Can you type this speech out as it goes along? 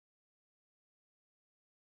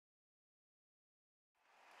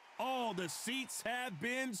all the seats have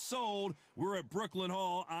been sold. We're at Brooklyn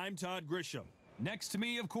Hall. I'm Todd Grisham. Next to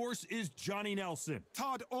me, of course, is Johnny Nelson.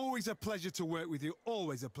 Todd, always a pleasure to work with you.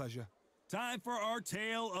 Always a pleasure. Time for our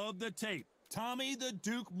tale of the tape. Tommy the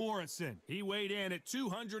Duke Morrison. He weighed in at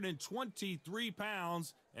 223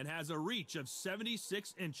 pounds and has a reach of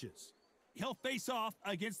 76 inches. He'll face off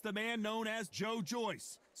against the man known as Joe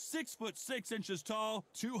Joyce. 6'6" tall,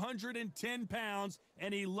 210 pounds,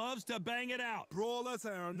 and he loves to bang it out. Brawlers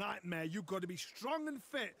are a nightmare. You've got to be strong and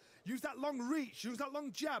fit. Use that long reach, use that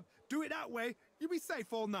long jab. Do it that way, you'll be safe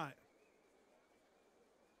all night.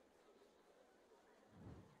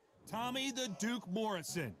 Tommy the Duke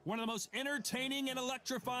Morrison, one of the most entertaining and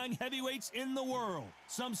electrifying heavyweights in the world.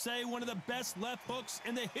 Some say one of the best left hooks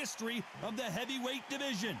in the history of the heavyweight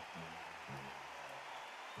division.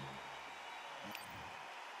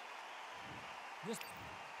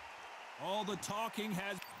 All the talking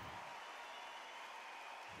has...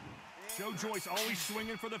 Joe Joyce always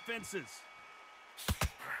swinging for the fences.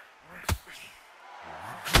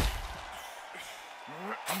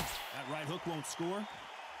 That right hook won't score.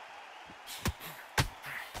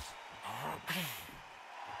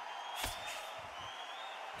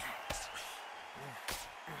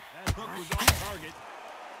 That hook was on target.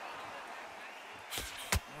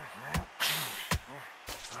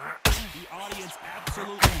 The audience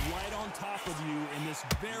absolutely right on top of you in this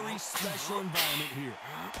very special environment here.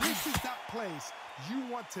 This is that place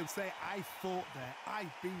you want to say, I fought there,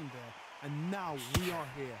 I've been there, and now we are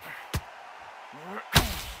here.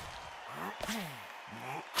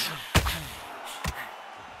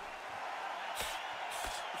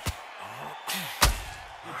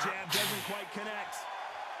 The jab doesn't quite connect.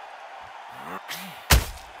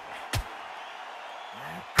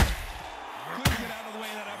 Couldn't get out of the way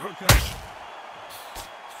of that uppercut.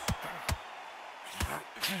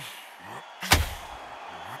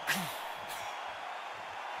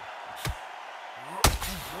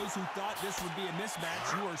 Those who thought this would be a mismatch,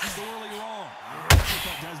 you are sorely wrong. The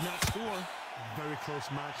uppercut does not score. Very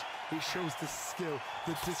close match. It shows the skill,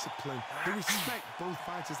 the discipline, the respect both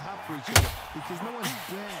fighters have for each other, because no one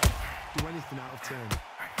dare do anything out of turn.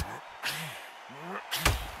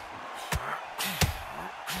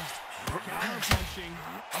 Counter-punching.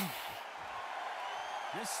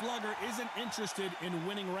 This slugger isn't interested in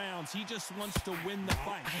winning rounds. He just wants to win the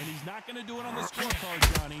fight, and he's not going to do it on the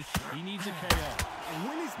scorecard, Johnny. He needs a KO. A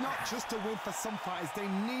win is not just a win for some fighters. They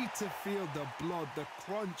need to feel the blood, the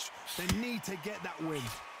crunch. They need to get that win.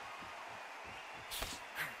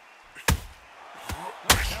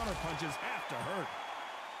 Those counter punches have to hurt.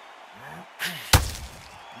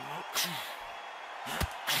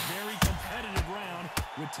 A very competitive round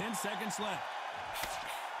with 10 seconds left.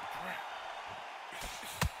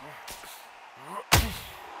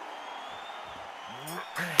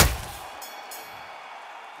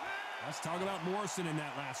 Let's talk about Morrison in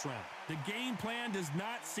that last round. The game plan does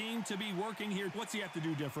not seem to be working here. What's he have to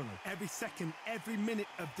do differently? Every second, every minute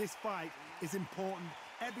of this fight is important.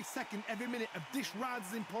 Every second, every minute of this round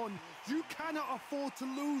is important. You cannot afford to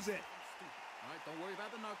lose it. All right, don't worry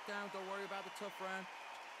about the knockdown. Don't worry about the tough round.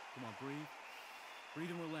 Come on, breathe.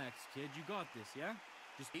 Breathe and relax, kid. You got this, yeah?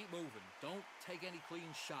 Just keep moving. Don't take any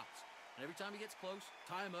clean shots. And every time he gets close,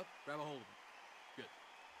 tie him up, grab a hold of him. Good.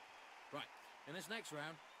 Right. In this next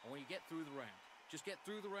round, I want you to get through the round. Just get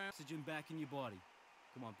through the round. Oxygen back in your body.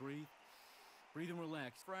 Come on, breathe. Breathe and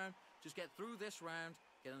relax. Round. Just get through this round.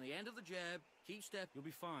 Get on the end of the jab. Keep stepping. You'll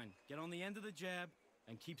be fine. Get on the end of the jab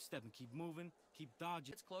and keep stepping. Keep moving. Keep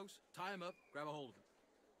dodging. It's close. Tie him up. Grab a hold of him.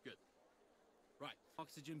 Good. Right.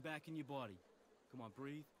 Oxygen back in your body. Come on,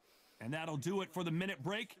 breathe. And that'll do it for the minute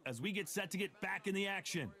break as we get set to get back in the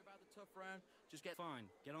action. Don't worry about the tough round. Just get fine.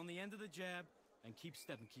 Get on the end of the jab and keep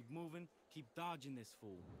stepping. Keep moving. Keep dodging this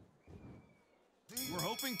fool. We're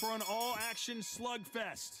hoping for an all-action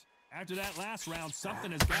slugfest. After that last round,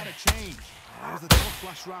 something has got to change. That was a tough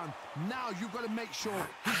last round. Now you've got to make sure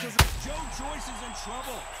he doesn't... Joe Joyce is in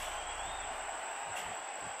trouble.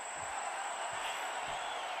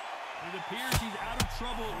 It appears he's out of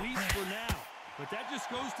trouble, at least for now. But that just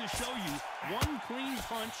goes to show you, one clean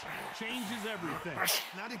punch changes everything.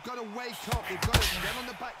 Now they've got to wake up. They've got to get on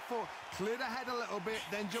the back foot, clear the head a little bit,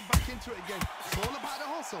 then jump back into it again. It's all about the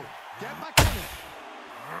hustle. Get back on it.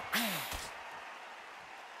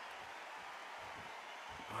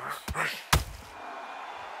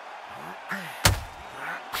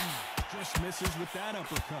 Just misses with that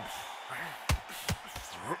uppercut.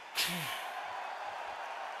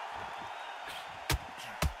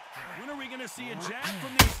 When are we going to see a jab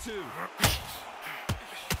from these two?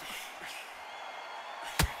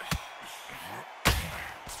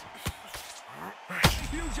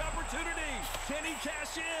 Huge opportunity. Can he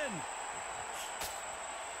cash in?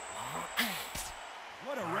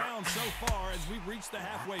 What a round so far as we've reached the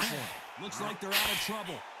halfway point. Looks like they're out of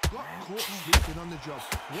trouble. Got caught sleeping on the job.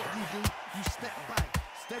 What do? You step back,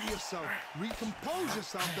 steady yourself, recompose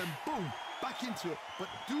yourself, then boom, back into it. But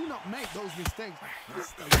do not make those mistakes.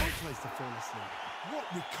 It's the right place to fall asleep. What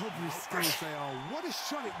recovery skills they are. What a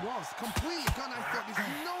shot it was. Completely gone. I thought there's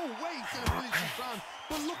no way he's going to finish this round.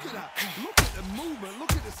 But look at that. Look at the movement.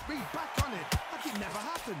 Look at the speed. Back on it. Like it never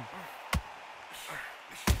happened.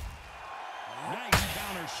 Nice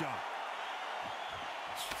counter shot.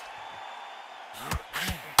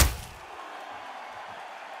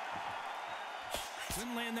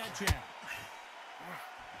 Couldn't land that jab.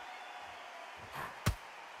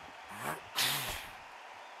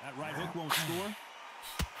 That right hook won't score.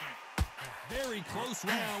 Very close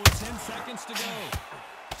round with 10 seconds to go.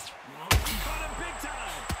 He caught him big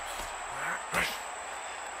time.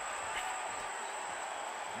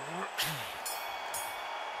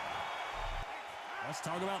 Let's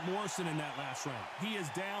talk about Morrison in that last round. He is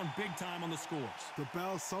down big time on the scores. The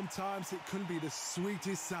bell, sometimes it couldn't be the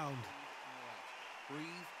sweetest sound.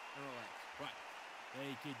 Breathe and relax. Right.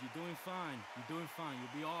 Hey, kid, you're doing fine. You're doing fine.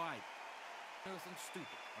 You'll be all right. Nothing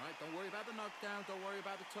stupid, all right? Don't worry about the knockdown. Don't worry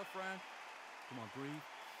about the tough round. Come on, breathe.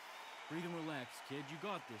 Breathe and relax, kid. You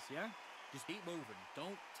got this, yeah? Just keep moving.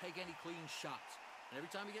 Don't take any clean shots. And every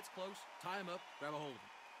time he gets close, tie him up, grab a hold of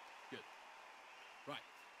him. Good. Right.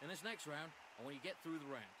 In this next round, I want you to get through the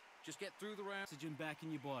round. Just get through the round. Oxygen back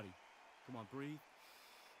in your body. Come on, breathe.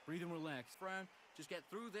 Breathe and relax. Round. Just get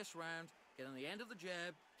through this round. Get on the end of the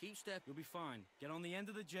jab. Keep stepping. You'll be fine. Get on the end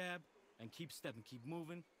of the jab and keep stepping. Keep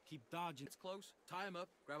moving. Keep dodging. It's close. Tie him up.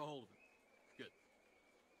 Grab a hold of him. Good.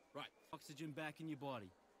 Right. Oxygen back in your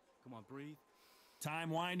body. Come on, breathe. Time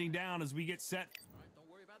winding down as we get set. All right, don't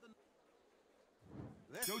worry about the...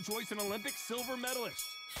 Joyce, an Olympic silver medalist.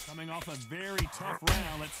 Coming off a very tough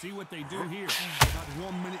round. Let's see what they do here. Got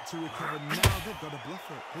 1 minute to recover. Now they've got to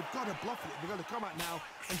bluff it. They've got to bluff it. They've got to come out now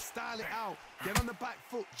and style it out. Get on the back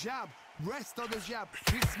foot, jab, rest on the jab.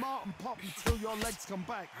 Be smart and pop until your legs come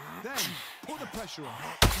back. Then put the pressure on.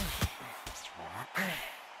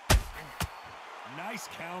 Nice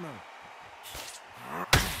counter.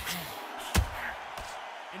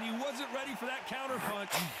 And he wasn't ready for that counter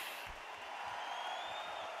punch.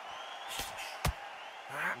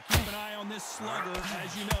 We'll keep an eye on this slugger.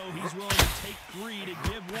 As you know, he's willing to take 3 to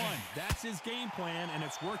give 1. That's his game plan, and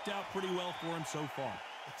it's worked out pretty well for him so far.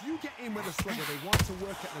 If you get in with a slugger, they want to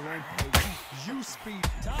work at their own pace. Use speed.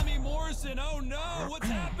 Tommy Morrison, oh no, what's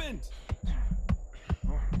happened?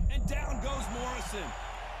 And down goes Morrison.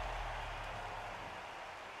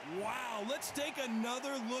 Wow, let's take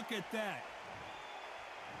another look at that.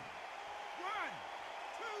 1,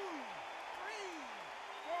 2, 3,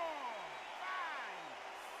 4, 5.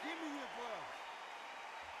 Give me your glove.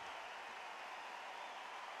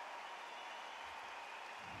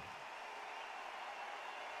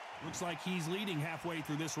 Looks like he's leading halfway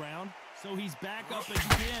through this round. So he's back up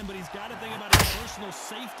again, but he's got to think about his personal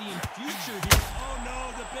safety and future here. Oh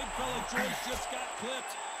no, the big fella Joyce just got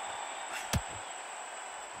clipped.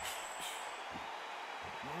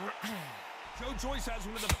 Joyce has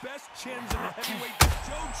one of the best chins in the heavyweight.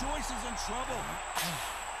 Joyce is in trouble.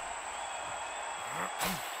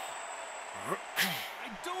 I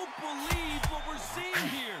don't believe what we're seeing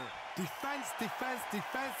here. Defense, defense,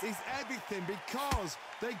 defense is everything because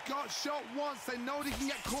they got shot once. They know they can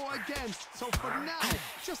get caught again. So for now,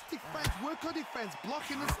 just defense. Work on defense.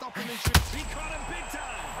 Blocking and stopping and shooting. He caught him big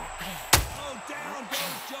time. Oh, down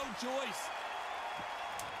goes Joyce.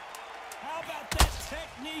 How about that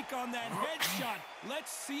technique on that headshot?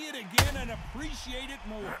 Let's see it again and appreciate it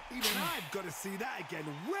more. Even I've got to see that again.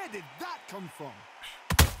 Where did that come from?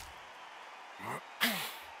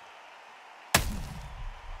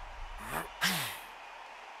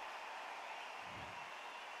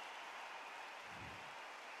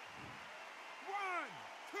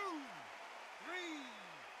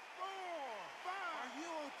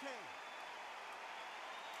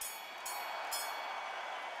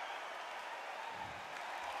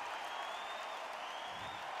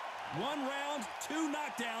 One round, 2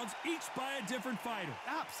 knockdowns, each by a different fighter.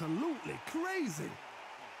 Absolutely crazy.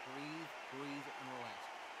 Breathe, breathe, and relax.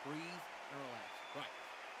 Breathe and relax. Right.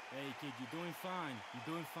 Hey, kid, you're doing fine.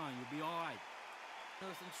 You're doing fine. You'll be all right.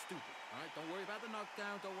 Nothing stupid, all right? Don't worry about the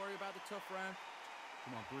knockdown. Don't worry about the tough round.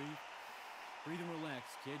 Come on, breathe. Breathe and relax,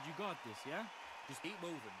 kid. You got this, yeah? Just keep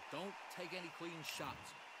moving. Don't take any clean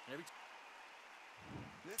shots. And every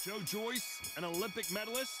Joyce, an Olympic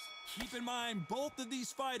medalist, Keep in mind, both of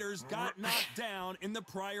these fighters got knocked down in the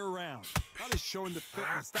prior round. That is showing the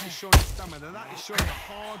fitness, that is showing the stamina, that is showing the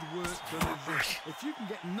hard work done in the gym. If you can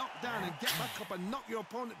get knocked down and get back up and knock your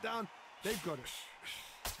opponent down, they've got it.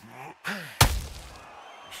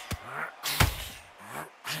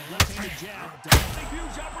 Left-handed jab. A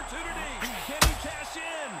huge opportunity. Can he cash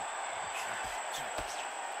in?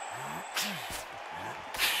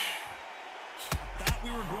 Thought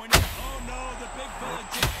we were going to... Oh, no, the big fella.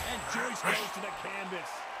 And Joyce goes to the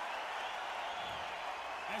canvas.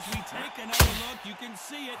 As we take another look, you can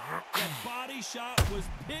see it. The body shot was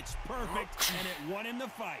pitch perfect, and it won him the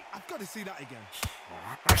fight. I've got to see that again.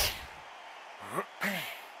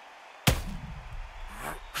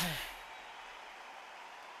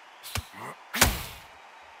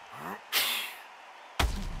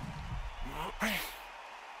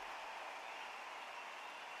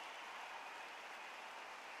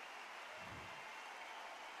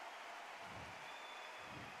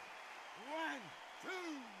 One,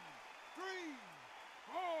 two, three,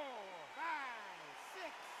 four, five,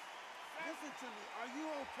 six. Listen to me. Are you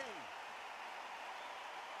okay?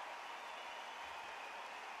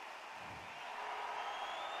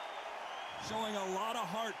 Showing a lot of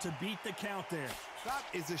heart to beat the count there. That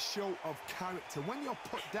is a show of character. When you're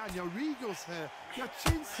put down, your ego's hurt, your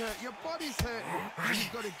chin's hurt, your body's hurt, and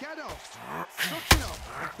you've got to get up, suck it up,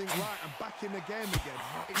 and think, right, I'm back in the game again.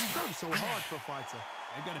 It's so hard for a fighter.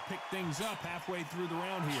 They've got to pick things up halfway through the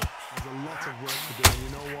round here. There's a lot of work to do, and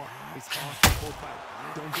you know what? It's hard to pull back.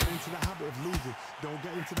 Don't get into the habit of losing. Don't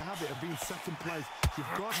get into the habit of being second place.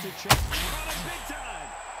 You've got to check. Got it big time.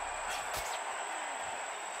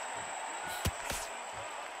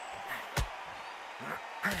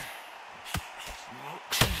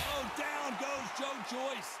 Oh, down goes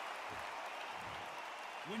Joyce.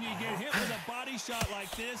 When you get hit with a body shot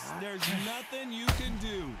like this, there's nothing you can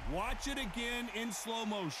do. Watch it again in slow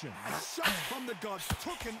motion. A shot from the gods,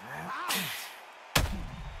 taken out.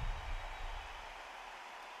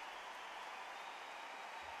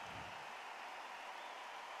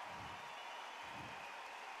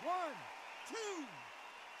 One, two,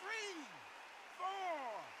 three,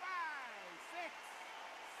 four, five, six,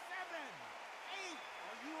 seven, eight.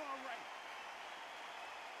 Are you all right?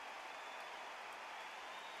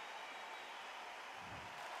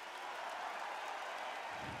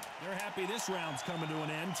 They're happy this round's coming to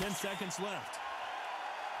an end. 10 seconds left.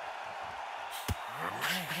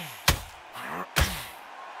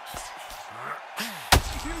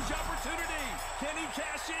 Huge opportunity. Can he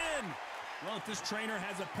cash in? Well, if this trainer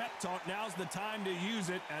has a pep talk, now's the time to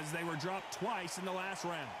use it, as they were dropped twice in the last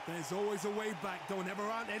round. There's always a way back. Don't ever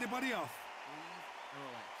round anybody off. Breathe and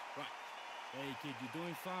relax. Right. Hey, kid, you're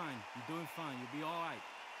doing fine. You're doing fine. You'll be all right.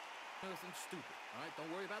 Nothing stupid, all right?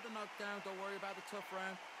 Don't worry about the knockdown. Don't worry about the tough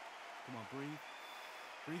round. Come on, breathe.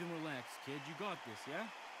 Breathe and relax, kid. You got this, yeah?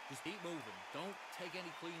 Just keep moving. Don't take any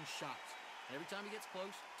clean shots. And every time he gets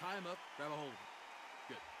close, tie him up, grab a hold of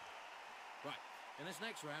him. Good. Right. In this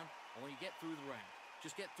next round, I want you to get through the round.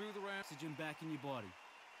 Just get through the round. Oxygen back in your body.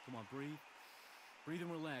 Come on, breathe. Breathe and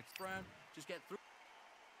relax. Round. Just get through.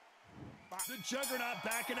 The Juggernaut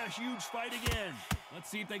back in a huge fight again. Let's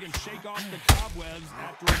see if they can shake off the cobwebs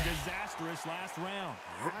after a disastrous last round.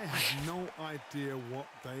 I have no idea what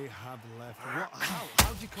they have left.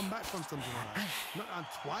 How do you come back from something like that? Not on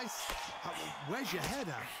twice? Where's your head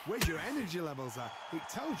at? Where's your energy levels at? It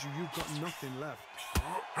tells you you've got nothing left.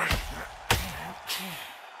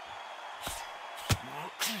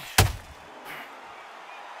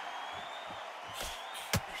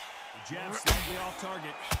 The jab slightly off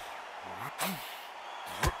target.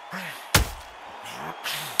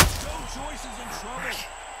 Joyce is in trouble.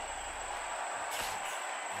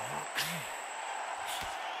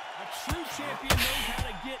 A true champion knows how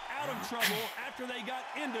to get out of trouble after they got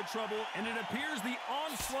into trouble, and it appears the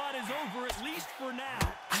onslaught is over, at least for now.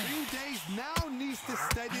 3 days now needs to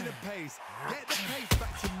steady the pace. Get the pace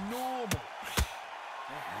back to normal.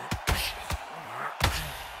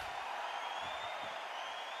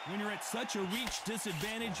 When you're at such a reach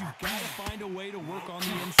disadvantage, you've got to find a way to work on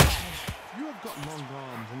the inside. You have got long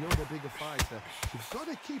arms and you're the bigger fighter. You've got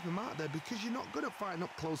to keep them out there because you're not good at fighting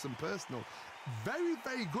up close and personal. Very,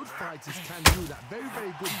 very good fighters can do that. Very,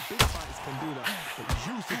 very good big fighters can do that. But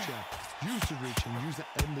use the jab, use the reach, and use the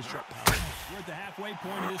end of shot power. We're at the halfway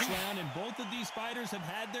point of this round, and both of these fighters have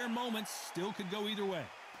had their moments. Still could go either way.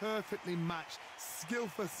 Perfectly matched, skill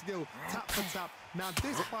for skill, tap for tap. Now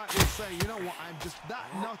this fight will say, you know what, I'm just that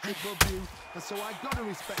notch above you, and so I got to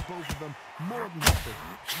respect both of them more than happy.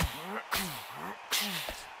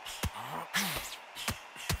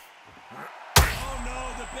 Oh no,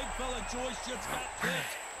 the big fella Joyce just got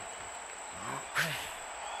clipped.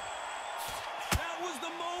 That was the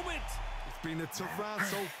moment. It's been a tough round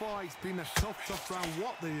so far. It's been a tough round.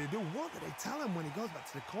 What do they do? What do they tell him when he goes back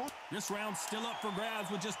to the corner? This round's still up for grabs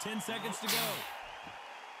with just 10 seconds to go.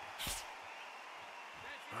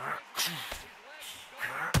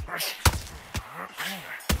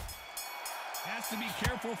 Has to be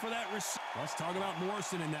careful for that. Let's talk about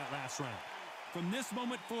Morrison in that last round. From this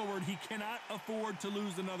moment forward, he cannot afford to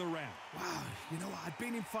lose another round. Wow, you know what? I've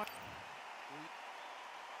been in fight.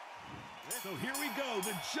 So here we go,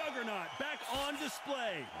 the juggernaut back on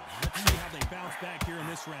display. Let's see how they bounce back here in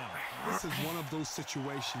this round. This is one of those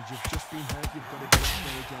situations. You've just been hurt. You've got to get out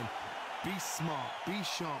there again. Be smart. Be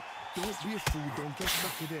sharp. Don't be a fool. Don't get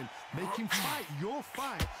suckered in. Make him fight your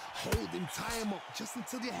fight. Hold him, tie him up just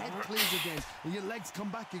until your head clears again and your legs come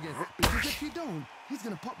back again. Because if you don't, he's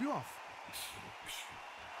going to pop you off.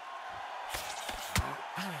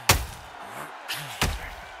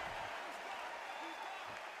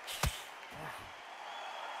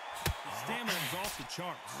 Stamina is off the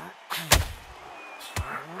charts.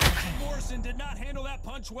 Morrison did not handle that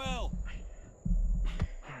punch well.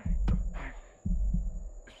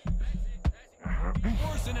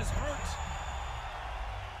 Morrison is hurt.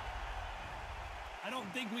 I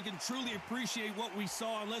don't think we can truly appreciate what we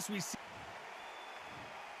saw unless we see.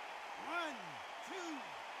 1, 2, 3,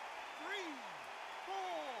 4, 5,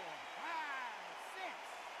 6.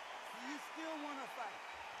 So you still want to fight?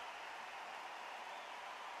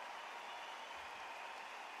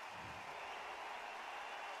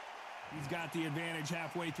 He's got the advantage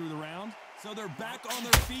halfway through the round. So they're back on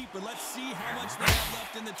their feet, but let's see how much they have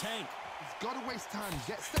left in the tank. He's got to waste time.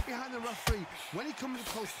 Step behind the referee. When he comes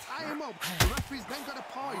close, tie him up. The referee's then got to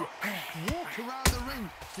paw you. Walk around the ring.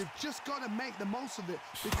 You've just got to make the most of it.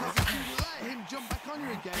 Because if you let him jump back on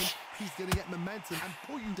you again, he's going to get momentum and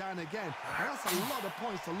pull you down again. And that's a lot of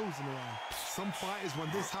points to lose in a round. Some fighters,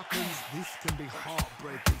 when this happens, this can be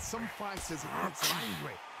heartbreaking. Some fighters, it makes them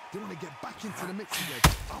angry. They want to get back into the mix again.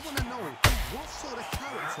 I want to know, what sort of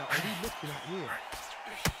character are we looking at here?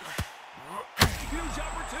 Huge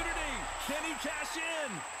opportunity. Can he cash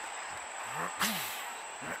in?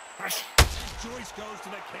 Joyce goes to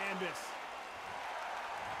the canvas.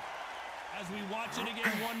 As we watch it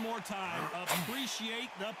again one more time, appreciate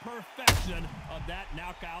the perfection of that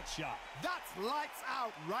knockout shot. That's lights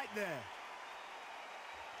out right there.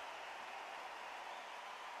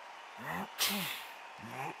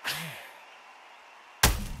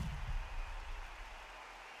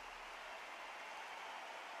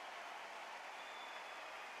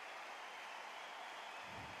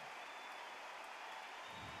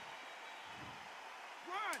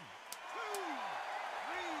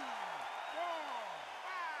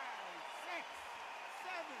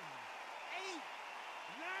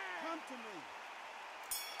 Come to me.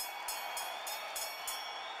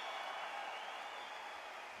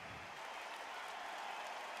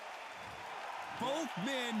 Both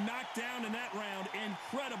men knocked down in that round.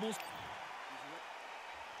 Incredible.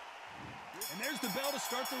 And there's the bell to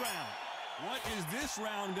start the round. What is this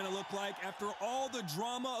round going to look like after all the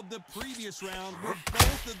drama of the previous round where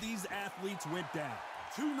both of these athletes went down?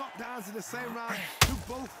 2 knockdowns in the same round to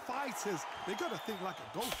both fighters. They got to think like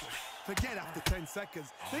a golfer. Forget after 10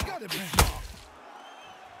 seconds. They got to be smart.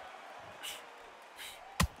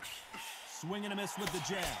 Swing and a miss with the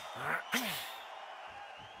jab.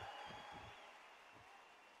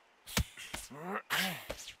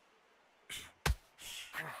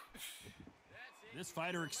 This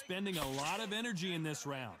fighter expending a lot of energy in this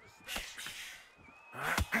round.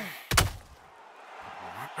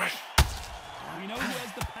 We know who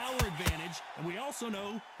has the power advantage, and we also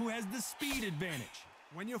know who has the speed advantage.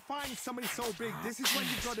 When you're fighting somebody so big, this is when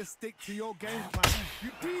you've got to stick to your game plan.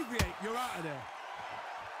 You deviate, you're out of there.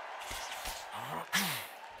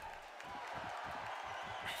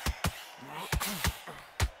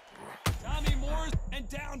 Tommy Morrison, and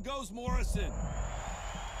down goes Morrison.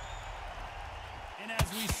 And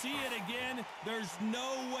as we see it again, there's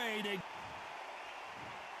no way to... 1,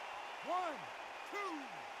 2, 3,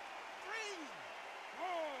 4,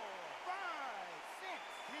 5, 6.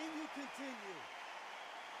 Can you continue?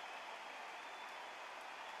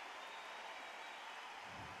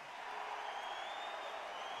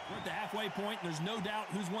 We're at the halfway point. There's no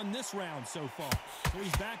doubt who's won this round so far. So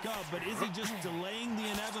he's back up, but is he just delaying the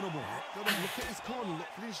inevitable? Look at his corner.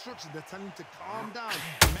 Look for the instructions. They're telling him to calm down.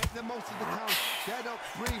 Make the most of the count. Get up,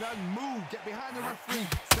 breathe, and move. Get behind the referee.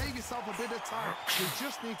 Save yourself a bit of time. You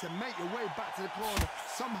just need to make your way back to the corner.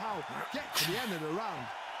 Somehow get to the end of the round.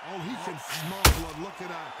 Oh, he can smell blood. Look at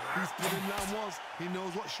that. He's put him down once. He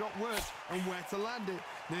knows what shot works and where to land it.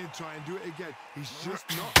 Then try and do it again. He's just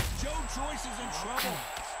not. Joyce is in trouble.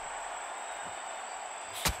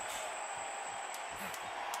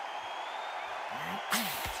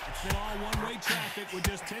 It's been all one-way traffic with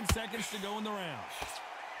just 10 seconds to go in the round.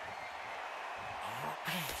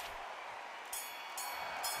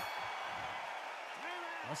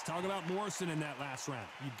 Let's talk about Morrison in that last round.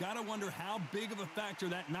 You've got to wonder how big of a factor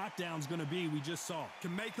that knockdown's going to be we just saw.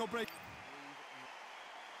 Can make or break.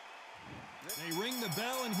 They ring the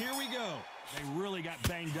bell, and here we go. They really got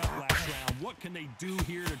banged up last round. What can they do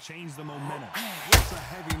here to change the momentum? What's a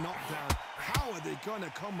heavy knockdown? How are they going to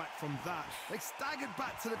come back from that? They staggered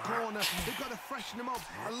back to the corner. They've got to freshen them up,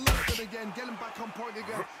 alert them again, get them back on point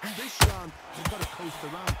again. This round, they've got to coast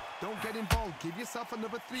around. Don't get involved. Give yourself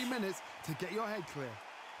another 3 minutes to get your head clear.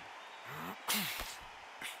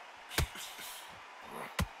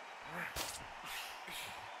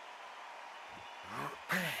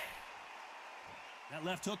 That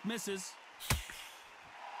left hook misses.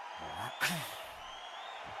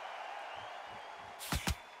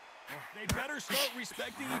 They better start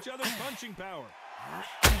respecting each other's punching power.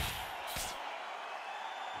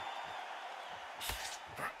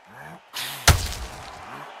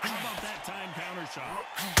 How about that time counter shot?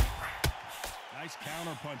 Nice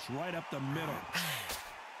counter punch right up the middle.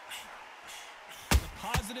 The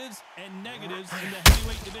positives and negatives in the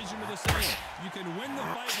heavyweight division are the same. You can win the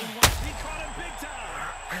fight with one. He caught him big time.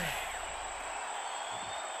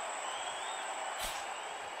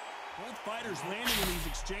 Both fighters landing in these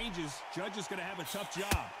exchanges. Judge is going to have a tough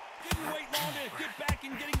job. Didn't wait long to get back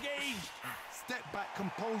and get engaged. Step back,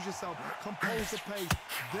 compose yourself, compose the pace,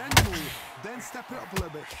 then move, then step it up a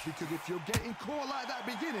little bit. Because if you're getting caught like that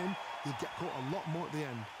beginning, you'll get caught a lot more at the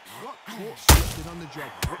end. Got caught slipping on the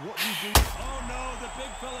job. What do you do? Oh no, the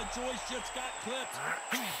big fella Joyce just got clipped.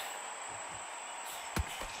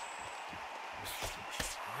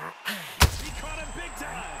 He caught him big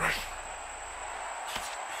time.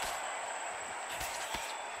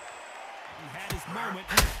 He had his moment,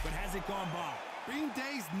 but has it gone by? Bean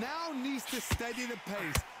Days now needs to steady the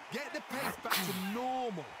pace. Get the pace back to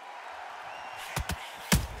normal.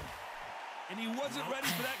 And he wasn't ready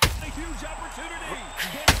for that. A huge opportunity.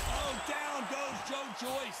 Oh, down goes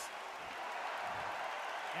Joyce.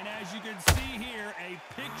 And as you can see here, a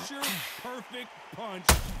picture-perfect punch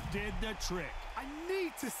did the trick. I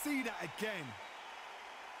need to see that again.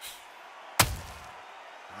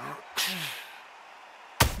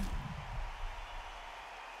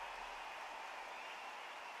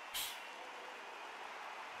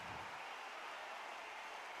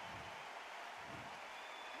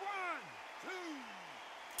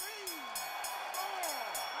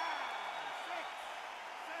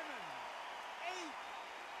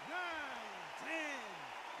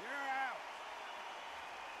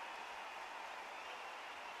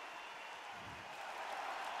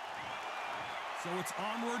 So it's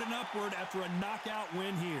onward and upward after a knockout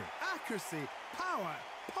win here. Accuracy, power,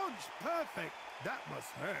 punch, perfect. That must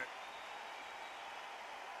hurt.